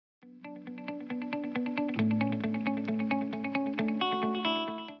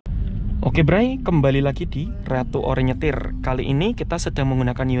Oke Bray, kembali lagi di RatuOrendNyetir. Kali ini kita sedang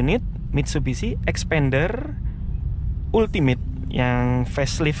menggunakan unit Mitsubishi Xpander Ultimate yang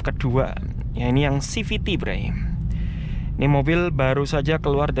facelift kedua. Ya, ini yang CVT Bray. Ini mobil baru saja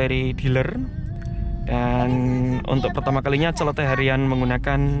keluar dari dealer. Dan untuk pertama kalinya celoteh harian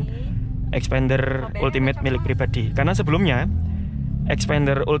menggunakan Xpander Ultimate milik pribadi. Karena sebelumnya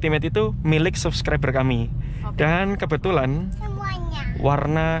Xpander Ultimate itu milik subscriber kami. Dan kebetulan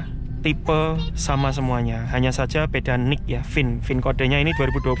warna tipe sama semuanya, hanya saja beda nick ya, VIN kodenya ini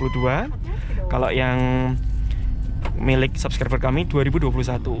 2022. Kalau yang milik subscriber kami 2021.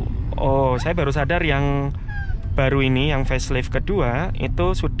 Oh, saya baru sadar yang baru ini, yang facelift kedua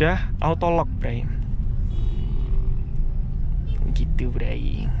itu sudah auto lock Bray. Gitu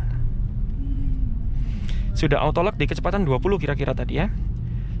Bray. Sudah auto lock di kecepatan 20 kira-kira tadi ya.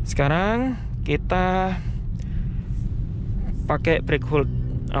 Sekarang kita pakai brake hold,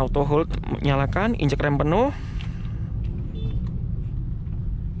 auto hold, nyalakan, injek rem penuh.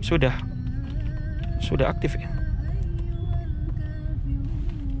 Sudah aktif ya.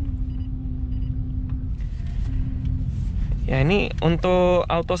 Ya, ini untuk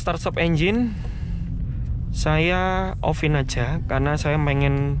auto start stop engine saya offin aja karena saya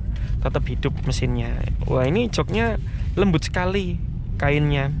pengen tetap hidup mesinnya. Wah, ini joknya lembut sekali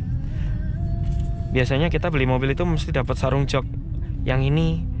kainnya. Biasanya kita beli mobil itu mesti dapat sarung jok. Yang ini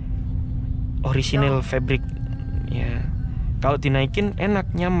original fabric ya. Kalau dinaikin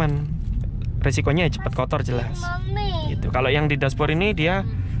enak, nyaman. Resikonya cepat kotor jelas. Gitu. Kalau yang di dashboard ini dia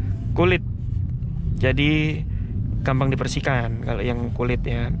kulit, jadi gampang dibersihkan kalau yang kulit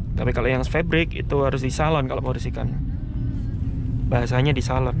ya. Tapi kalau yang fabric itu harus di salon kalau mau bersihkan. Bahasanya di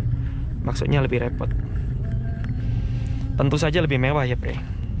salon. Maksudnya lebih repot. Tentu saja lebih mewah ya,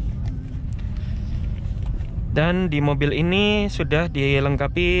 Bre. Dan di mobil ini sudah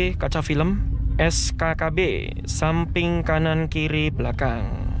dilengkapi kaca film SKKB samping kanan kiri belakang,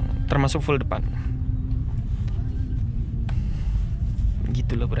 termasuk full depan.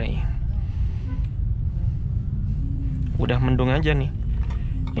 Gitu loh Bray. Udah mendung aja nih.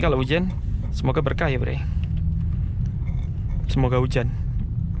 Ini kalau hujan semoga berkah ya Bray. Semoga hujan.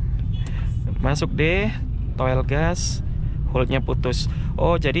 Masuk deh, toel gas, holdnya putus.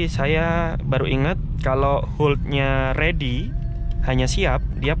 Oh, jadi saya baru ingat kalau holdnya ready, hanya siap,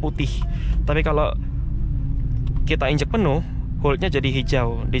 dia putih. Tapi kalau kita injek penuh, holdnya jadi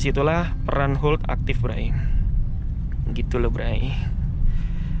hijau. Disitulah peran hold aktif Bray. Gitu loh Bray.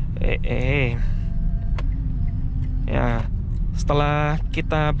 Ya, setelah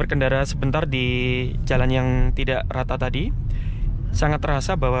kita berkendara sebentar di jalan yang tidak rata tadi, sangat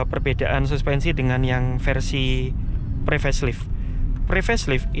terasa bahwa perbedaan suspensi dengan yang versi pre-facelift.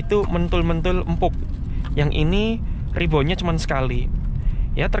 Pre-facelift itu mentul-mentul empuk. Yang ini ribonnya cuma sekali.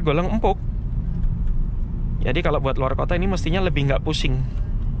 Ya, tergolong empuk. Jadi kalau buat luar kota ini mestinya lebih nggak pusing.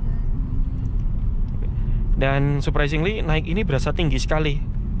 Dan surprisingly naik ini berasa tinggi sekali.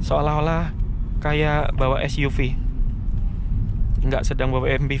 Seolah-olah kayak bawa SUV. Nggak sedang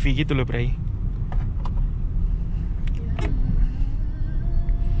bawa MPV gitu loh Bray.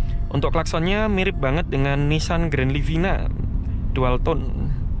 Untuk klaksonnya mirip banget dengan Nissan Grand Livina dual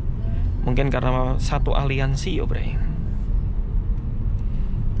tone. Mungkin karena satu aliansi ya Bray.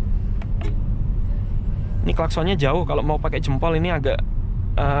 Ini klaksonnya jauh, kalau mau pakai jempol ini agak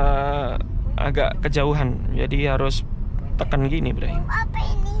kejauhan. Jadi harus tekan gini Bray. Apa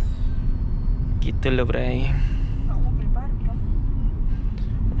ini? Gitu loh Bray.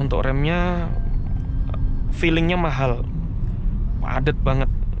 Untuk remnya feelingnya mahal, padat banget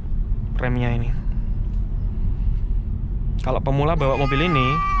remnya ini. Kalau pemula bawa mobil ini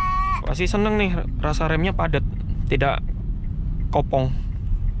pasti seneng nih, rasa remnya padat, tidak kopong.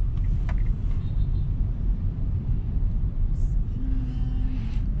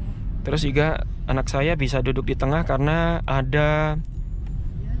 Terus juga anak saya bisa duduk di tengah karena ada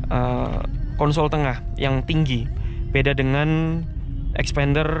konsol tengah yang tinggi. Beda dengan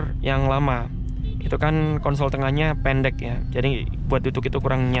Xpander yang lama. Itu kan konsol tengahnya pendek ya. Jadi buat duduk itu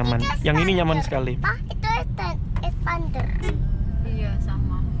kurang nyaman. Yang ini nyaman sekali. Pak, itu Xpander. Iya,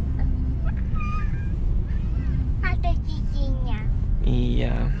 sama. Ada giginya.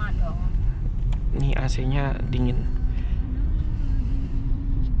 Iya. Sama dong. Ini AC-nya dingin.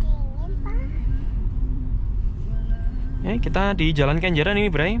 Dingin, Pak. Ya, kita di Jalan Kenjeran ini,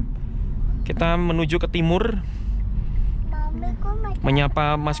 Bray. Kita menuju ke timur, Mamiku macam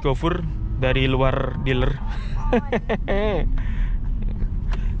menyapa Mas Gofur dari luar dealer.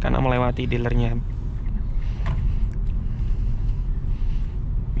 Karena melewati dealernya.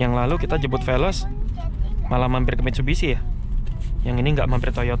 Yang lalu kita jemput Veloz, malah mampir ke Mitsubishi ya. Yang ini nggak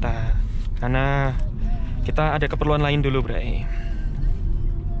mampir Toyota. karena kita ada keperluan lain dulu, Bray.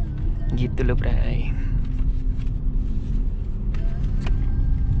 Gitu loh, Bray.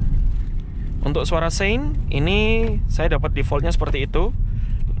 Untuk suara sein ini saya dapat defaultnya seperti itu.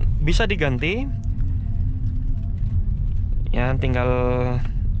 Bisa diganti. Ya, tinggal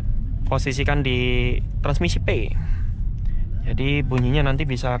posisikan di transmisi P. Jadi bunyinya nanti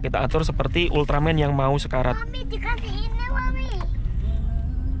bisa kita atur seperti Ultraman yang mau sekarat. Mami dikasih ini, Mami.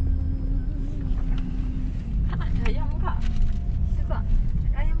 Ada ayam Kak. Coba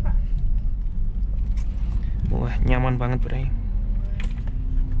ayam Kak. Wah, nyaman banget, Bray.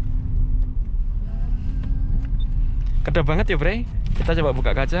 Kedap banget ya, Bray. Kita coba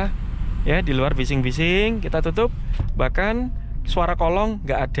buka kaca. Ya, di luar bising-bising, kita tutup. Bahkan suara kolong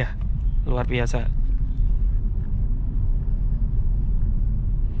nggak ada. Luar biasa.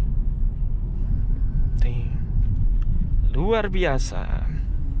 Luar biasa.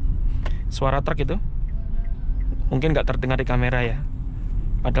 Suara truk itu mungkin nggak terdengar di kamera ya.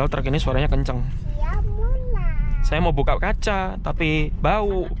 Padahal truk ini suaranya kenceng. Siap mulai. Saya mau buka kaca tapi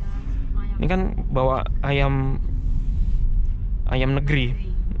bau. Ini kan bawa ayam negeri.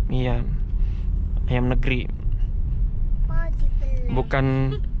 Iya. Ayam negeri. Mau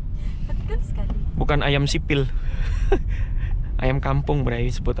dibeli. Betul sekali. Bukan ayam sipil. Ayam kampung,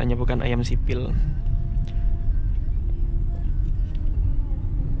 Bray, sebutannya, bukan ayam sipil.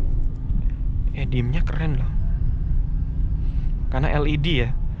 Dimnya keren loh. Karena LED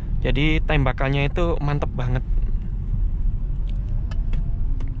ya. Jadi tembakannya itu mantep banget.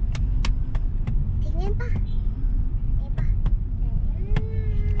 Dingin, Pak. Ini, Pak.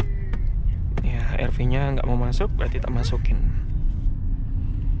 Ya, RV-nya nggak mau masuk, berarti tak masukin.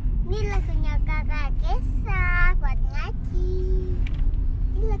 Ini lagunya Kakak Kesa buat ngaji.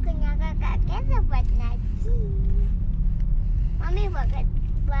 Ini lagunya Kakak Kesa buat ngaji. Mami buat ngaji,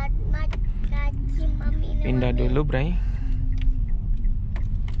 Mami. Ini Pindah Mami. dulu, Bray.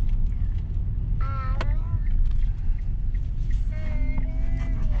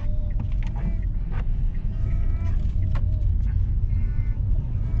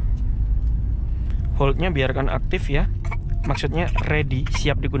 Holdnya biarkan aktif ya. Maksudnya ready,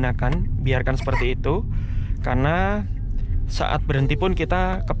 siap digunakan. Biarkan seperti itu. Karena saat berhenti pun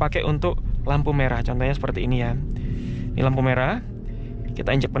kita kepake untuk lampu merah. Contohnya seperti ini ya. Ini lampu merah.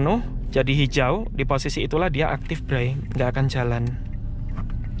 Kita injek penuh, jadi hijau. Di posisi itulah dia aktif, Bray. Nggak akan jalan.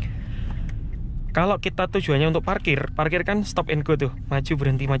 Kalau kita tujuannya untuk parkir kan stop and go tuh. Maju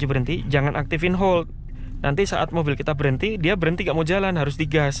berhenti. Jangan aktifin hold. Nanti saat mobil kita berhenti, dia berhenti gak mau jalan, harus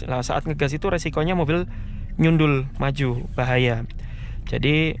digas. Nah, saat ngegas itu resikonya mobil nyundul, maju, bahaya.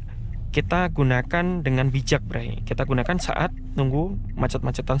 Jadi kita gunakan dengan bijak, Bray. Kita gunakan saat nunggu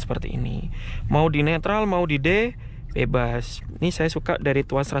macet-macetan seperti ini. Mau di netral, mau di D, bebas. Ini saya suka dari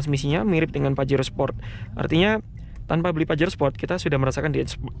tuas transmisinya, mirip dengan Pajero Sport. Artinya tanpa beli Pajero Sport, kita sudah merasakan di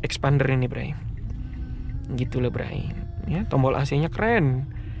Xpander ini, Bray. Gitu loh, Bray. Ya, tombol AC-nya keren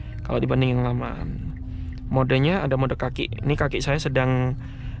kalau dibanding yang lama. Modenya ada mode kaki. Ini kaki saya sedang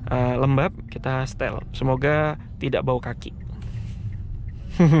lembab, kita setel. Semoga tidak bau kaki.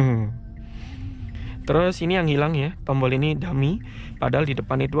 Terus ini yang hilang ya, tombol ini dummy. Padahal di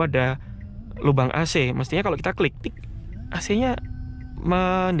depan itu ada lubang AC. Mestinya kalau kita klik, AC-nya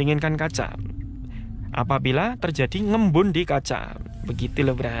mendinginkan kaca. Apabila terjadi ngembun di kaca. Begitu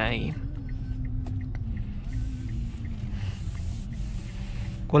loh, Bray.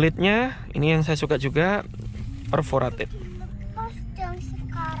 Kulitnya ini yang saya suka juga, perforated. Pas dong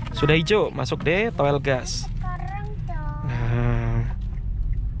sekarang. Sudah hijau, masuk deh toel gas. Sekarang dong. Nah,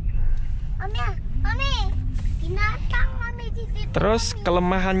 Mami, binatang Mami di situ. terus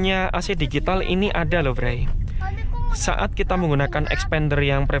kelemahannya AC digital ini ada loh, Bray. Mami, kok mau Saat kita menggunakan Xpander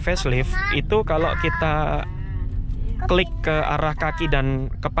yang pre-facelift, itu kalau kita klik ke arah kaki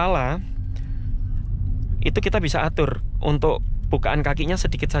dan kepala, itu kita bisa atur untuk bukaan kakinya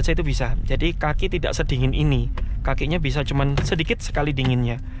sedikit saja, itu bisa. Jadi kaki tidak sedingin ini. Kakinya bisa cuman sedikit sekali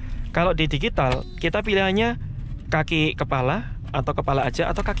dinginnya. Kalau di digital, kita pilihannya kaki kepala, atau kepala aja,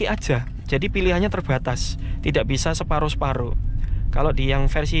 atau kaki aja. Jadi pilihannya terbatas. Tidak bisa separuh-separuh. Kalau di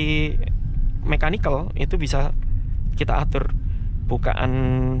yang versi mechanical, itu bisa kita atur bukaan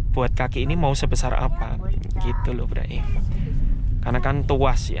buat kaki ini mau sebesar apa. Gitu loh, Bray. Karena kan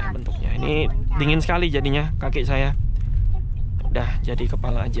tuas ya bentuknya. Ini dingin sekali jadinya kaki saya. Udah jadi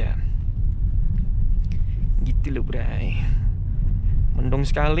kepala aja. Gitu loh, Bray. Mendung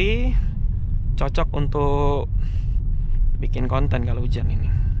sekali. Cocok untuk bikin konten kalau hujan ini.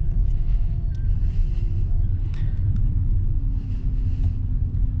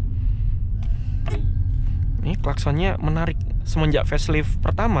 Ini klaksonnya menarik. Semenjak facelift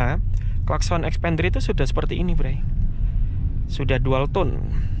pertama, klakson Xpander itu sudah seperti ini, Bray. Sudah dual tone.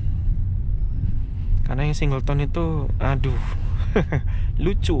 Karena yang single tone itu, aduh,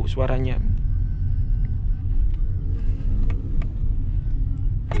 lucu suaranya.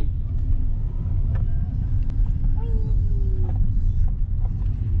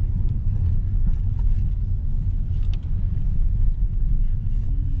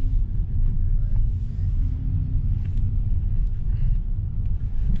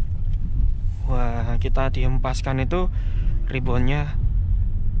 Wah, kita dihempaskan itu ribonnya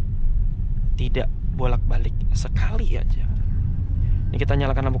tidak bolak-balik, sekali aja. Ini kita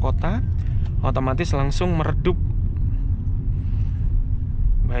nyalakan lampu kota, otomatis langsung meredup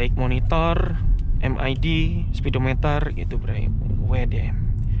baik monitor, MID, speedometer gitu, Bray. Wede,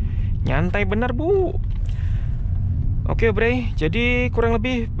 nyantai bener, Bu. Oke, Bray, jadi kurang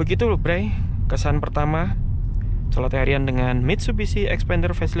lebih begitu loh, Bray, kesan pertama Selamat harian dengan Mitsubishi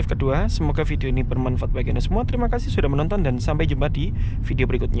Xpander facelift kedua. Semoga video ini bermanfaat bagi Anda semua. Terima kasih sudah menonton dan sampai jumpa di video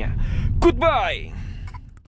berikutnya. Goodbye.